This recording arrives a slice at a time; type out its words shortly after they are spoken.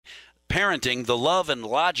parenting the love and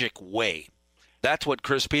logic way. That's what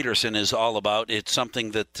Chris Peterson is all about. It's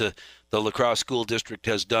something that the La Crosse School District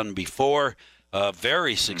has done before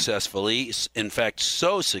very successfully. In fact,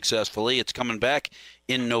 so successfully, it's coming back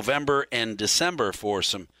in November and December for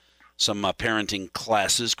some parenting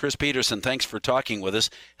classes. Chris Peterson, thanks for talking with us.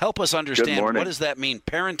 Help us understand, what does that mean,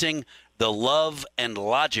 parenting the love and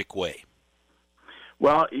logic way?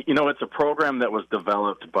 Well, it's a program that was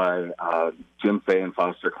developed by Jim Fay and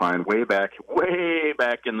Foster Klein way back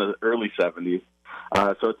in the early 70s.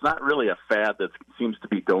 So it's not really a fad that seems to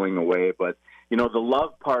be going away. But, the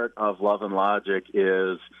love part of Love and Logic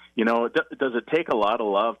is, does it take a lot of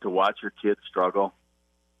love to watch your kids struggle?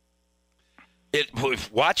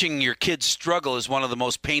 Watching your kids struggle is one of the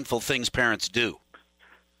most painful things parents do.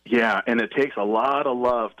 Yeah, and it takes a lot of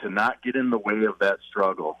love to not get in the way of that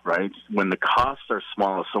struggle, right? When the costs are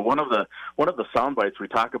small. So one of the sound bites we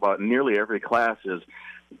talk about in nearly every class is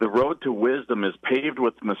the road to wisdom is paved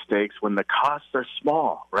with mistakes when the costs are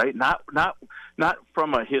small, right? Not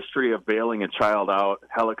from a history of bailing a child out,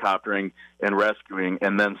 helicoptering and rescuing,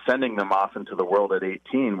 and then sending them off into the world at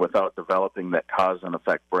 18 without developing that cause and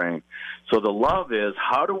effect brain. So the love is,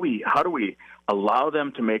 how do we allow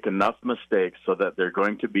them to make enough mistakes so that they're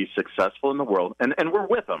going to be successful in the world? And we're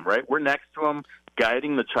with them, right? We're next to them,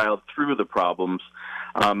 guiding the child through the problems.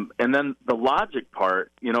 And then the logic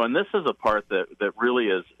part, and this is a part that really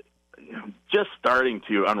is just starting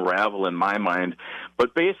to unravel in my mind.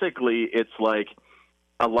 But basically, it's like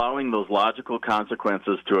allowing those logical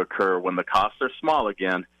consequences to occur when the costs are small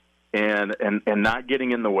again, and not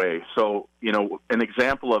getting in the way. So, an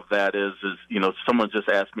example of that is someone just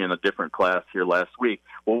asked me in a different class here last week,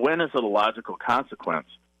 well, when is it a logical consequence?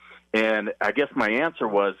 And I guess my answer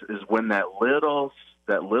is when that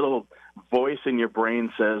little voice in your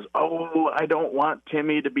brain says, oh, I don't want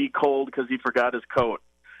Timmy to be cold because he forgot his coat.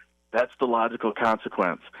 That's the logical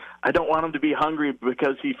consequence. I don't want him to be hungry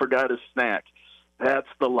because he forgot his snack. That's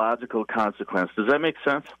the logical consequence. Does that make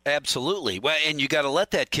sense? Absolutely. Well, and you got to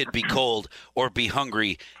let that kid be cold or be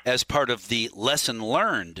hungry as part of the lesson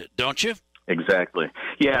learned, don't you? Exactly.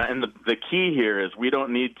 Yeah, and the key here is we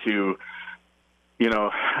don't need to,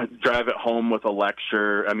 drive it home with a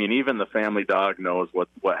lecture. I mean, even the family dog knows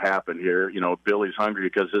what happened here. Billy's hungry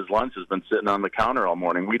because his lunch has been sitting on the counter all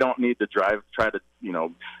morning. We don't need to try to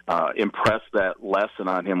impress that lesson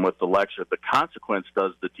on him with the lecture. The consequence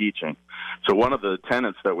does the teaching. So one of the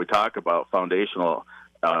tenets that we talk about, foundational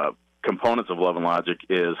components of Love and Logic,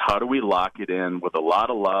 is how do we lock it in with a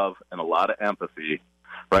lot of love and a lot of empathy,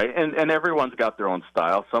 right? And everyone's got their own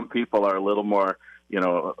style. Some people are a little more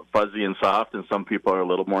fuzzy and soft, and some people are a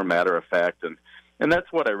little more matter of fact. And that's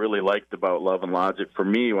what I really liked about Love and Logic for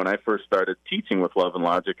me when I first started teaching with Love and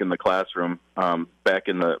Logic in the classroom back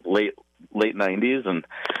in the late 90s. And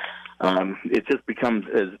it just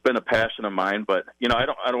it's been a passion of mine. But, I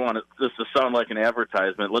don't want this to sound like an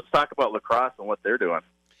advertisement. Let's talk about La Crosse and what they're doing.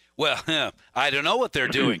 Well, I don't know what they're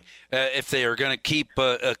doing. If they are going to keep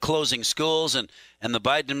closing schools and the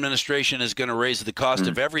Biden administration is going to raise the cost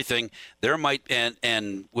of everything, there might,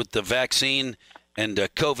 and with the vaccine and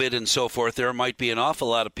COVID and so forth, there might be an awful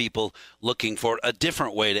lot of people looking for a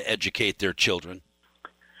different way to educate their children.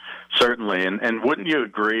 Certainly. And wouldn't you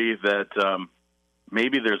agree that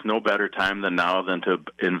maybe there's no better time than now than to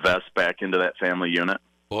invest back into that family unit?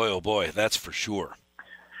 Boy, oh boy, that's for sure.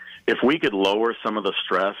 If we could lower some of the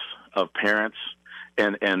stress of parents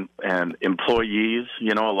and employees,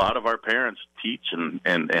 a lot of our parents teach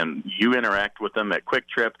and you interact with them at Quick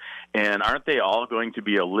Trip, and aren't they all going to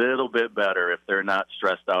be a little bit better if they're not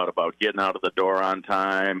stressed out about getting out of the door on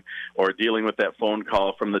time or dealing with that phone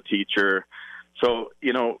call from the teacher? So,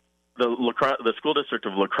 the school district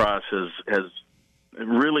of La Crosse has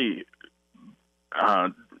really,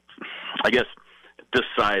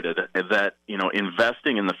 decided that,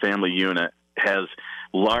 investing in the family unit has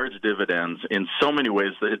large dividends in so many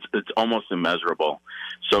ways that it's almost immeasurable.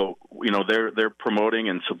 So, they're promoting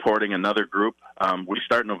and supporting another group. We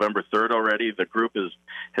start November 3rd already. The group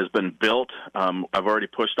has been built. I've already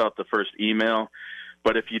pushed out the first email.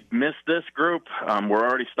 But if you missed this group, we're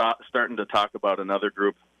already starting to talk about another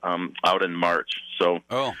group out in March. So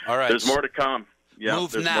all right. There's more to come. Yeah,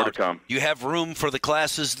 Move there's now. more to come. You have room for the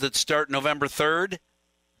classes that start November 3rd?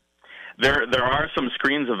 There are some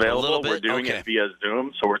screens available. We're doing okay. it via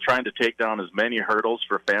Zoom, so we're trying to take down as many hurdles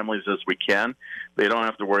for families as we can. They don't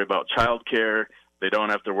have to worry about childcare. They don't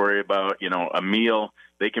have to worry about, a meal.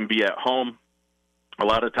 They can be at home. A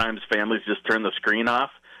lot of times families just turn the screen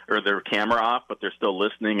off or their camera off, but they're still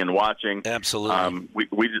listening and watching. Absolutely.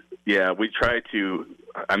 We try to,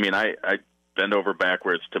 I bend over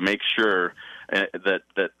backwards to make sure that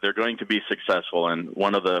they're going to be successful. And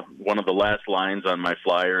one of the last lines on my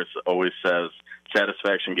flyers always says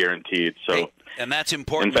satisfaction guaranteed. So, hey, and that's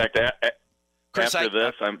important. In fact, Chris, after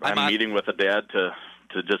this, I'm meeting with a dad to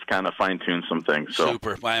just kind of fine-tune some things. So.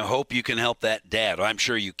 Super. I hope you can help that dad. I'm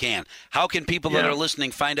sure you can. How can people that are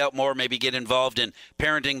listening find out more, maybe get involved in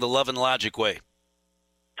parenting the Love and Logic way?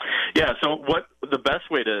 Yeah, so what the best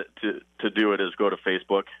way to do it is go to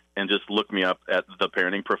Facebook and just look me up at The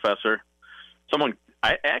Parenting Professor.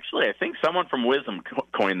 I think someone from Wisdom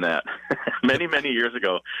coined that many years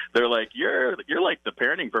ago. They're like, you're like the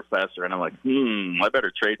parenting professor, and I'm like, I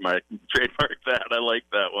better trademark that. I like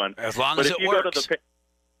that one. As long as it works.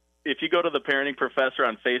 If you go to the Parenting Professor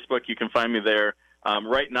on Facebook, you can find me there.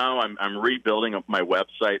 Right now, I'm rebuilding my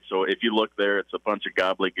website, so if you look there, it's a bunch of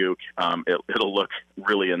gobbledygook. It'll look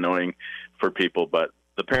really annoying for people, but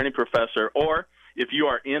the Parenting Professor, or if you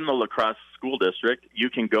are in the La Crosse School District, you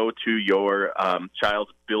can go to your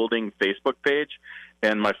child's building Facebook page,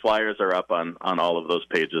 and my flyers are up on all of those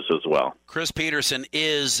pages as well. Chris Peterson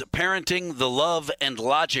is parenting the Love and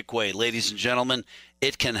Logic way, ladies and gentlemen.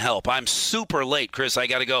 It can help. I'm super late, Chris. I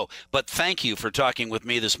got to go. But thank you for talking with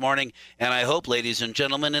me this morning, and I hope, ladies and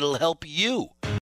gentlemen, it'll help you.